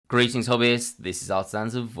Greetings hobbyists, this is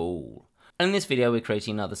Artisans of All. And in this video we're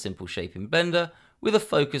creating another simple shape in Blender with a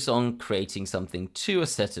focus on creating something to a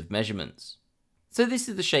set of measurements. So this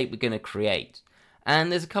is the shape we're going to create,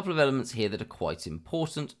 and there's a couple of elements here that are quite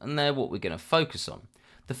important and they're what we're going to focus on.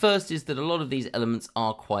 The first is that a lot of these elements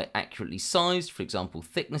are quite accurately sized, for example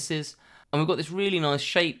thicknesses, and we've got this really nice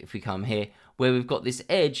shape if we come here where we've got this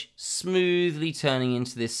edge smoothly turning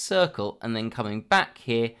into this circle and then coming back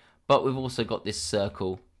here, but we've also got this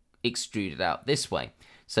circle extruded out this way.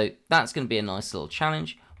 So that's going to be a nice little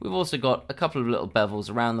challenge. We've also got a couple of little bevels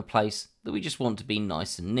around the place that we just want to be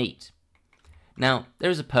nice and neat. Now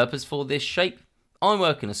there is a purpose for this shape. I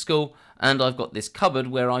work in a school and I've got this cupboard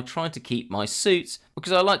where I try to keep my suits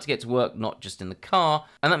because I like to get to work not just in the car,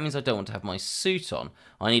 and that means I don't want to have my suit on.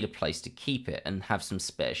 I need a place to keep it and have some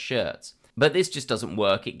spare shirts. But this just doesn't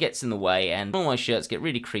work, it gets in the way and all my shirts get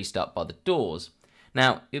really creased up by the doors.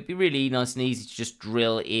 Now, it'd be really nice and easy to just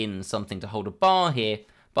drill in something to hold a bar here,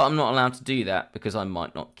 but I'm not allowed to do that because I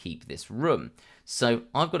might not keep this room. So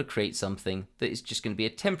I've got to create something that is just going to be a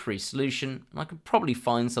temporary solution, and I could probably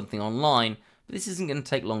find something online, but this isn't going to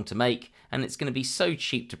take long to make, and it's going to be so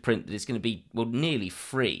cheap to print that it's going to be, well, nearly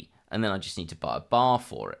free, and then I just need to buy a bar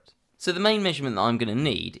for it. So the main measurement that I'm going to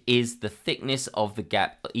need is the thickness of the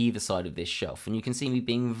gap either side of this shelf. And you can see me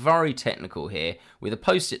being very technical here with a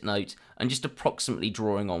post-it note and just approximately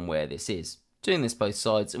drawing on where this is. Doing this both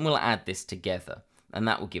sides, and we'll add this together and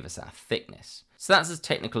that will give us our thickness. So that's as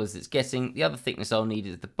technical as it's getting. The other thickness I'll need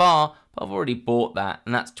is the bar, but I've already bought that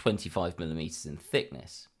and that's 25mm in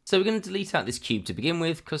thickness. So we're going to delete out this cube to begin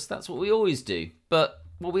with because that's what we always do. But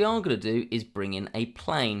what we are going to do is bring in a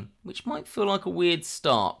plane, which might feel like a weird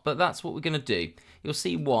start, but that's what we're going to do. You'll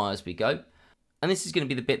see why as we go. And this is going to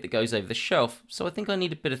be the bit that goes over the shelf, so I think I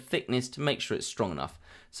need a bit of thickness to make sure it's strong enough.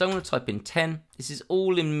 So I'm going to type in 10. This is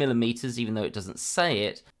all in millimeters, even though it doesn't say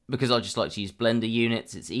it, because I just like to use Blender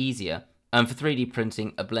units, it's easier. And for 3D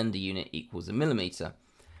printing, a Blender unit equals a millimeter.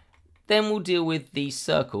 Then we'll deal with the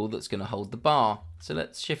circle that's going to hold the bar. So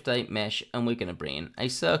let's Shift A, Mesh, and we're going to bring in a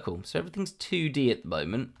circle. So everything's 2D at the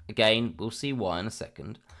moment. Again, we'll see why in a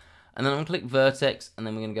second. And then I'm going to click Vertex, and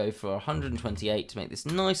then we're going to go for 128 to make this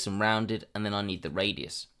nice and rounded, and then I need the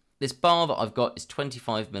radius. This bar that I've got is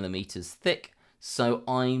 25mm thick, so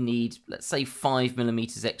I need, let's say,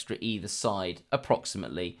 5mm extra either side,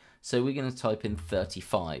 approximately. So we're going to type in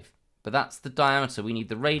 35. But that's the diameter. We need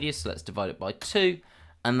the radius, so let's divide it by 2.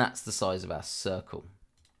 And that's the size of our circle.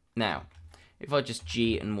 Now, if I just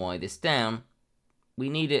G and Y this down, we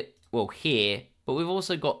need it, well, here, but we've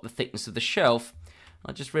also got the thickness of the shelf.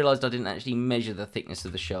 I just realized I didn't actually measure the thickness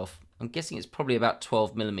of the shelf. I'm guessing it's probably about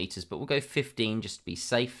 12mm, but we'll go 15 just to be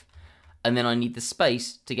safe. And then I need the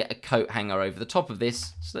space to get a coat hanger over the top of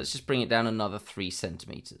this, so let's just bring it down another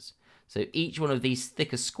 3cm. So each one of these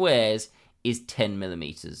thicker squares is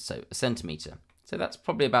 10mm, so a centimeter. So that's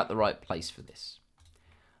probably about the right place for this.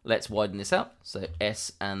 Let's widen this up, so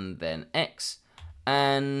S and then X,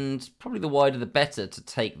 and probably the wider the better to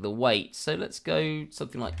take the weight, so let's go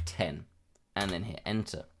something like 10, and then hit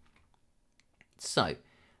enter. So,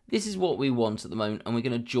 this is what we want at the moment, and we're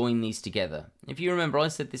going to join these together. If you remember, I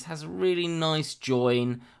said this has a really nice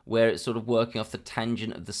join, where it's sort of working off the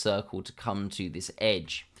tangent of the circle to come to this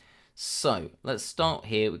edge. So, let's start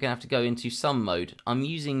here. We're going to have to go into some mode. I'm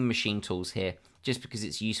using machine tools here, just because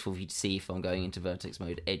it's useful for you to see if I'm going into vertex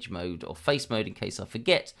mode, edge mode, or face mode in case I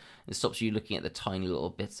forget. It stops you looking at the tiny little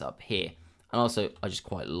bits up here. And also, I just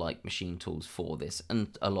quite like machine tools for this,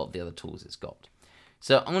 and a lot of the other tools it's got.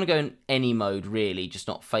 So I'm going to go in any mode really, just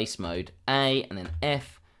not face mode. A and then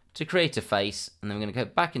F to create a face, and then we're going to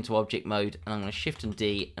go back into object mode, and I'm going to Shift and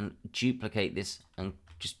D and duplicate this and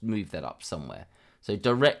just move that up somewhere. So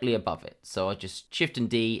directly above it. So I just Shift and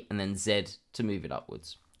D and then Z to move it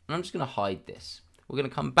upwards. And I'm just going to hide this. We're going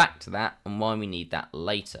to come back to that and why we need that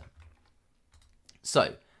later.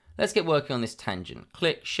 So, let's get working on this tangent.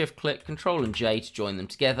 Click, Shift click, Control and J to join them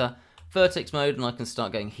together. Vertex mode, and I can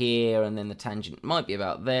start going here, and then the tangent might be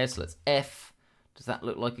about there, so let's F. Does that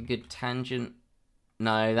look like a good tangent?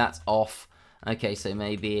 No, that's off. Okay, so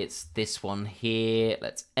maybe it's this one here.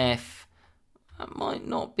 Let's F. That might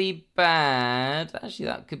not be bad. Actually,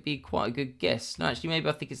 that could be quite a good guess. No, actually, maybe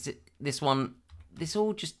I think it's this one. This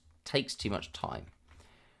all just takes too much time.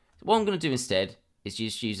 So what I'm going to do instead is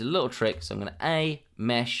just use a little trick. So I'm going to A,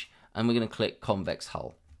 Mesh, and we're going to click Convex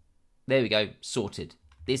Hull. There we go, sorted.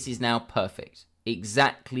 This is now perfect.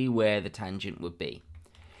 Exactly where the tangent would be.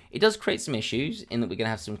 It does create some issues in that we're going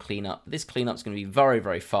to have some cleanup. This cleanup is going to be very,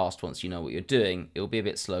 very fast once you know what you're doing. It will be a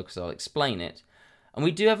bit slow because I'll explain it. And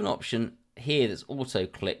we do have an option here that's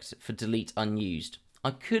auto-clicked for delete unused.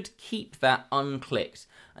 I could keep that unclicked,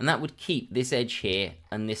 and that would keep this edge here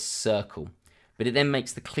and this circle. But it then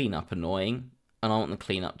makes the cleanup annoying, and I want the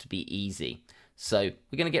cleanup to be easy. So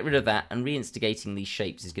we're going to get rid of that, and reinstigating these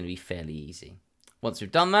shapes is going to be fairly easy. Once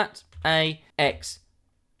we've done that, A, X,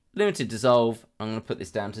 limited dissolve, I'm going to put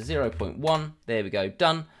this down to 0.1, there we go,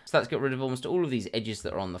 done. So that's got rid of almost all of these edges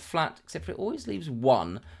that are on the flat, except for it always leaves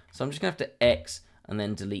one, so I'm just going to have to X and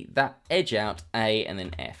then delete that edge out, A, and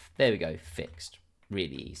then F. There we go, fixed.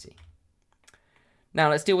 Really easy. Now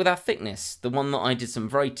let's deal with our thickness, the one that I did some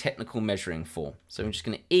very technical measuring for. So I'm just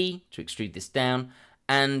going to E to extrude this down,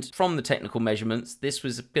 and from the technical measurements, this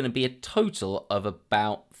was going to be a total of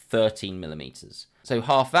about 13 millimeters. So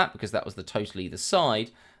half that, because that was the total either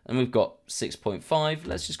side, and we've got 6.5,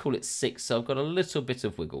 let's just call it 6, so I've got a little bit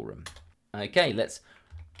of wiggle room. Okay, let's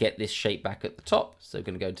get this shape back at the top. So we're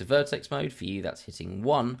going to go to vertex mode. For you, that's hitting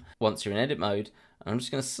 1 once you're in edit mode. And I'm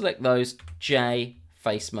just going to select those, J,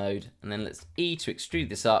 face mode, and then let's E to extrude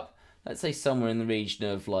this up. Let's say somewhere in the region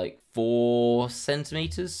of like 4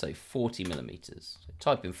 centimeters, so 40 millimeters. So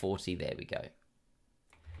type in 40, there we go.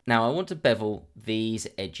 Now I want to bevel these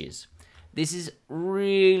edges. This is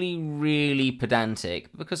really, really pedantic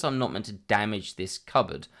because I'm not meant to damage this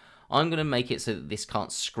cupboard. I'm going to make it so that this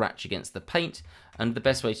can't scratch against the paint, and the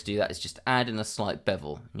best way to do that is just add in a slight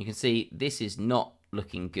bevel. And you can see this is not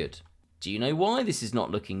looking good. Do you know why this is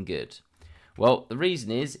not looking good? Well, the reason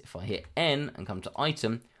is if I hit N and come to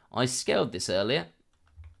item, I scaled this earlier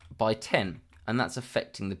by 10, and that's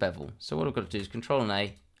affecting the bevel. So what I've got to do is Control and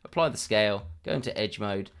A, apply the scale, go into edge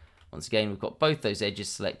mode. Once again, we've got both those edges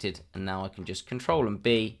selected, and now I can just Control and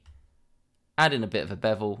B, add in a bit of a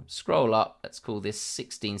bevel, scroll up, let's call this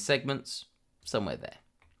 16 segments, somewhere there.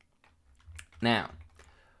 Now,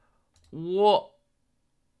 what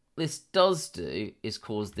this does do is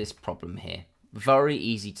cause this problem here. Very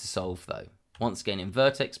easy to solve though. Once again in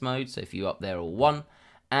vertex mode, so if you up there all 1,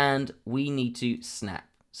 and we need to snap.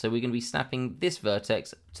 So we're going to be snapping this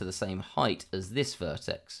vertex to the same height as this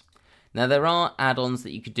vertex. Now there are add-ons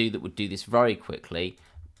that you could do that would do this very quickly.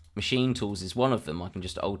 Machine Tools is one of them. I can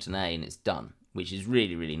just Alt and A and it's done, which is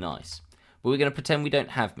really, really nice. But we're going to pretend we don't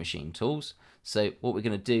have Machine Tools. So what we're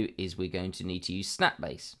going to do is we're going to need to use Snap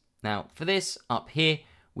Base. Now for this, up here,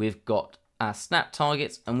 we've got our snap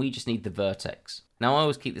targets and we just need the vertex. Now I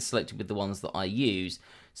always keep this selected with the ones that I use.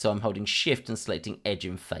 So I'm holding Shift and selecting Edge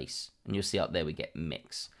and Face. And you'll see up there we get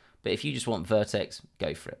Mix. But if you just want vertex,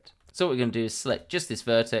 go for it. So what we're going to do is select just this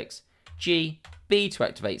vertex, G, B to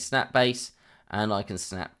activate Snap Base, and I can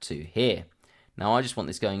snap to here. Now I just want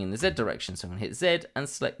this going in the Z direction, so I'm going to hit Z and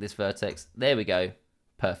select this vertex. There we go.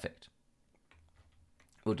 Perfect.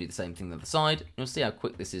 We'll do the same thing on the other side. You'll see how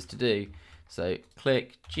quick this is to do. So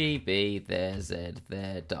click G, B, there, Z,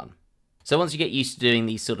 there, done. So once you get used to doing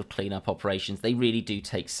these sort of cleanup operations, they really do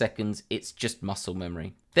take seconds. It's just muscle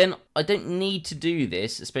memory. Then I don't need to do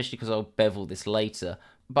this, especially because I'll bevel this later,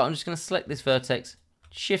 but I'm just going to select this vertex,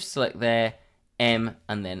 Shift select there, M,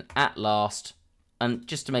 and then at last, and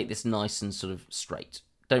just to make this nice and sort of straight.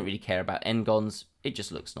 Don't really care about n-gons, it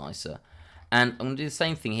just looks nicer. And I'm going to do the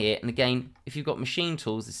same thing here, and again, if you've got Machine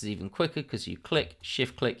Tools, this is even quicker because you click,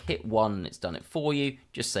 Shift click, hit 1 and it's done it for you,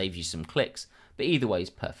 just saves you some clicks, but either way is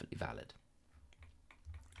perfectly valid.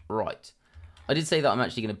 Right, I did say that I'm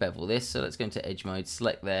actually going to bevel this, so let's go into Edge mode,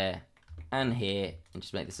 select there and here, and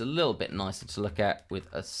just make this a little bit nicer to look at with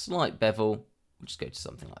a slight bevel. We'll just go to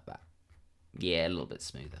something like that. Yeah, a little bit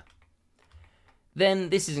smoother. Then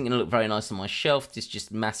this isn't going to look very nice on my shelf. It's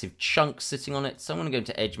just massive chunks sitting on it. So I'm going to go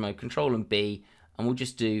into Edge mode, Control and B, and we'll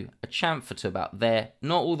just do a chamfer to about there.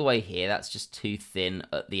 Not all the way here. That's just too thin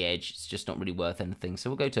at the edge. It's just not really worth anything. So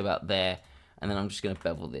we'll go to about there, and then I'm just going to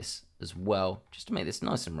bevel this as well, just to make this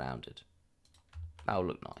nice and rounded. That'll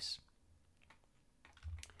look nice.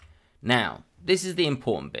 Now, this is the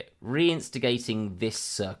important bit, reinstigating this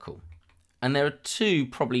circle. And there are two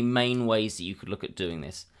probably main ways that you could look at doing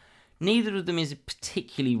this. Neither of them is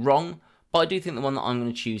particularly wrong, but I do think the one that I'm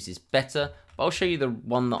going to choose is better. But I'll show you the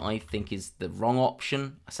one that I think is the wrong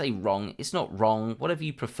option. I say wrong, it's not wrong, whatever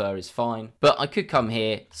you prefer is fine. But I could come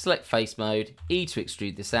here, select face mode, E to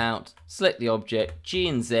extrude this out, select the object, G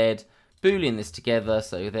and Z, boolean this together,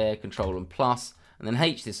 so there, Control and plus, and then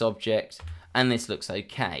H this object, and this looks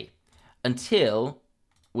okay. Until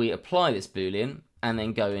we apply this boolean, and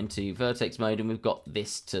then go into vertex mode, and we've got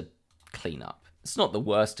this to clean up. It's not the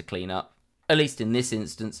worst to clean up, at least in this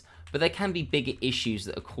instance, but there can be bigger issues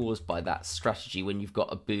that are caused by that strategy when you've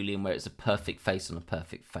got a boolean where it's a perfect face on a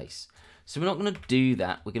perfect face. So we're not going to do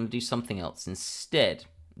that, we're going to do something else instead.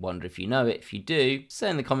 Wonder if you know it. If you do, say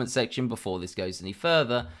in the comment section before this goes any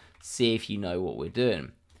further, see if you know what we're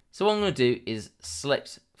doing. So what I'm going to do is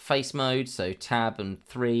select face mode, so tab and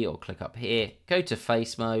 3, or click up here, go to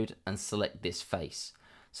face mode and select this face.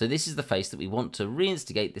 So this is the face that we want to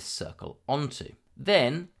reinstigate this circle onto.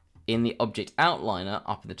 Then in the object outliner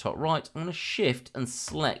up in the top right, I'm going to shift and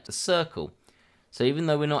select a circle. So even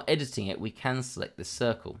though we're not editing it, we can select this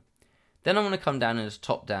circle. Then I'm going to come down in a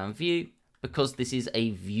top-down view because this is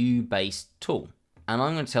a view-based tool. And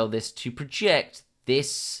I'm going to tell this to project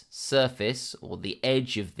this surface or the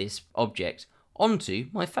edge of this object onto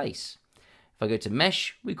my face. If I go to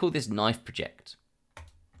mesh, we call this knife project.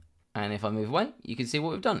 And if I move away, you can see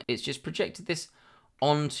what we've done. It's just projected this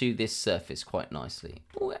onto this surface quite nicely.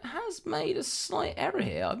 Oh, it has made a slight error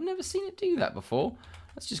here. I've never seen it do that before.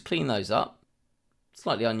 Let's just clean those up.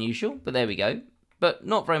 Slightly unusual, but there we go. But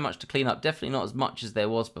not very much to clean up, definitely not as much as there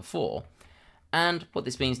was before. And what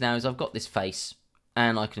this means now is I've got this face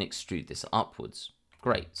and I can extrude this upwards.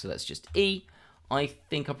 Great, so that's just E. I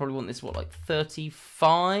think I probably want this, what, like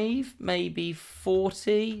 35, maybe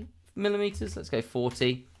 40 millimeters? Let's go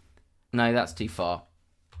 40. No, that's too far.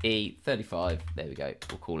 E, 35, there we go.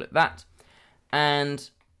 We'll call it that. And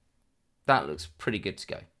that looks pretty good to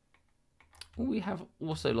go. We have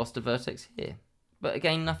also lost a vertex here. But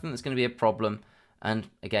again, nothing that's going to be a problem. And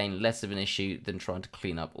again, less of an issue than trying to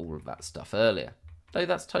clean up all of that stuff earlier. Though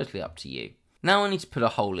that's totally up to you. Now I need to put a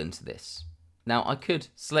hole into this. Now I could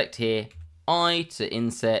select here, I to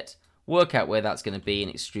inset, work out where that's going to be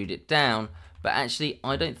and extrude it down. But actually,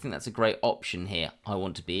 I don't think that's a great option here. I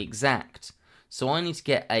want to be exact. So I need to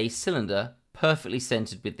get a cylinder perfectly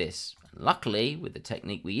centered with this. And luckily, with the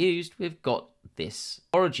technique we used, we've got this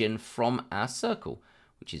origin from our circle,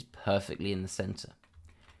 which is perfectly in the center.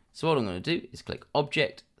 So what I'm going to do is click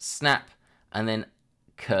Object, Snap, and then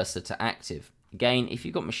Cursor to Active. Again, if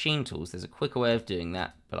you've got machine tools, there's a quicker way of doing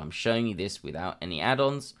that, but I'm showing you this without any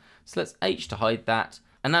add-ons. So let's H to hide that.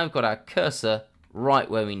 And now we've got our cursor right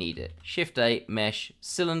where we need it. Shift A, Mesh,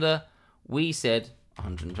 Cylinder. We said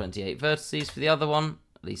 128 vertices for the other one,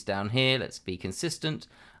 at least down here. Let's be consistent.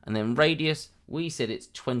 And then radius, we said it's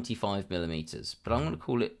 25 millimeters, but I'm going to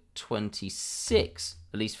call it 26,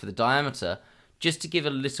 at least for the diameter, just to give a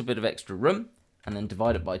little bit of extra room, and then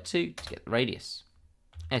divide it by 2 to get the radius.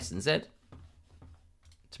 S and Z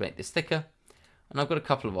to make this thicker. And I've got a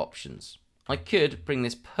couple of options. I could bring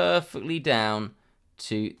this perfectly down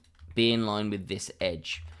to be in line with this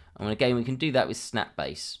edge. And again, we can do that with Snap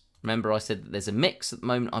Base. Remember I said that there's a mix at the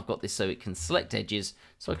moment. I've got this so it can select edges.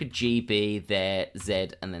 So I could GB there,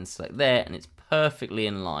 Z, and then select there, and it's perfectly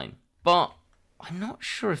in line. But I'm not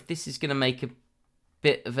sure if this is going to make a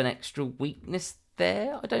bit of an extra weakness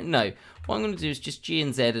there. I don't know. What I'm going to do is just G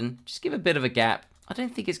and Z and just give a bit of a gap. I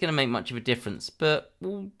don't think it's going to make much of a difference, but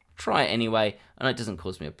we'll try it anyway, and it doesn't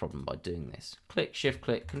cause me a problem by doing this. Click, Shift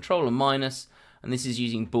click, Control and minus, and this is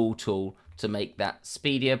using Ball Tool to make that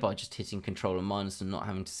speedier by just hitting Control and minus and not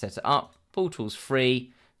having to set it up. Ball Tool's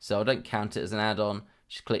free, so I don't count it as an add-on.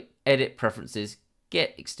 Just click Edit Preferences,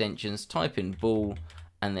 Get Extensions, type in Ball,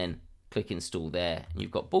 and then click Install there. And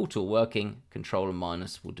you've got Ball Tool working. Control and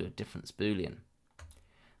minus will do a difference Boolean.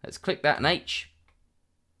 Let's click that and H.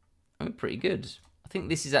 Oh, pretty good. I think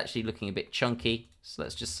this is actually looking a bit chunky, so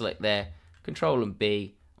let's just select there. Control and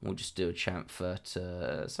B, and we'll just do a chamfer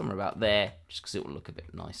to somewhere about there, just because it will look a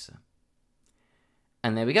bit nicer.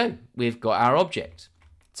 And there we go. We've got our object.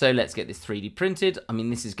 So let's get this 3D printed. I mean,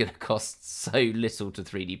 this is going to cost so little to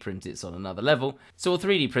 3D print, it's on another level. So we'll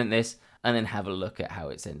 3D print this and then have a look at how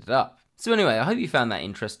it's ended up. So anyway, I hope you found that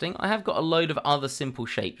interesting. I have got a load of other simple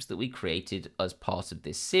shapes that we created as part of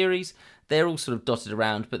this series. They're all sort of dotted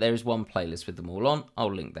around, but there is one playlist with them all on.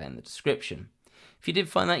 I'll link that in the description. If you did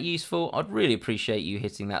find that useful, I'd really appreciate you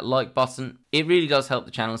hitting that like button. It really does help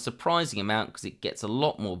the channel a surprising amount because it gets a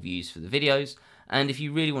lot more views for the videos. And if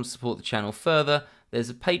you really want to support the channel further,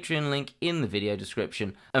 there's a Patreon link in the video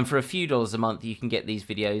description. And for a few dollars a month, you can get these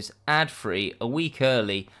videos ad-free, a week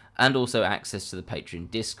early, and also access to the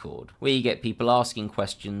Patreon Discord, where you get people asking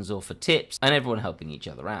questions or for tips, and everyone helping each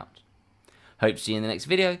other out. Hope to see you in the next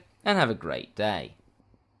video, and have a great day.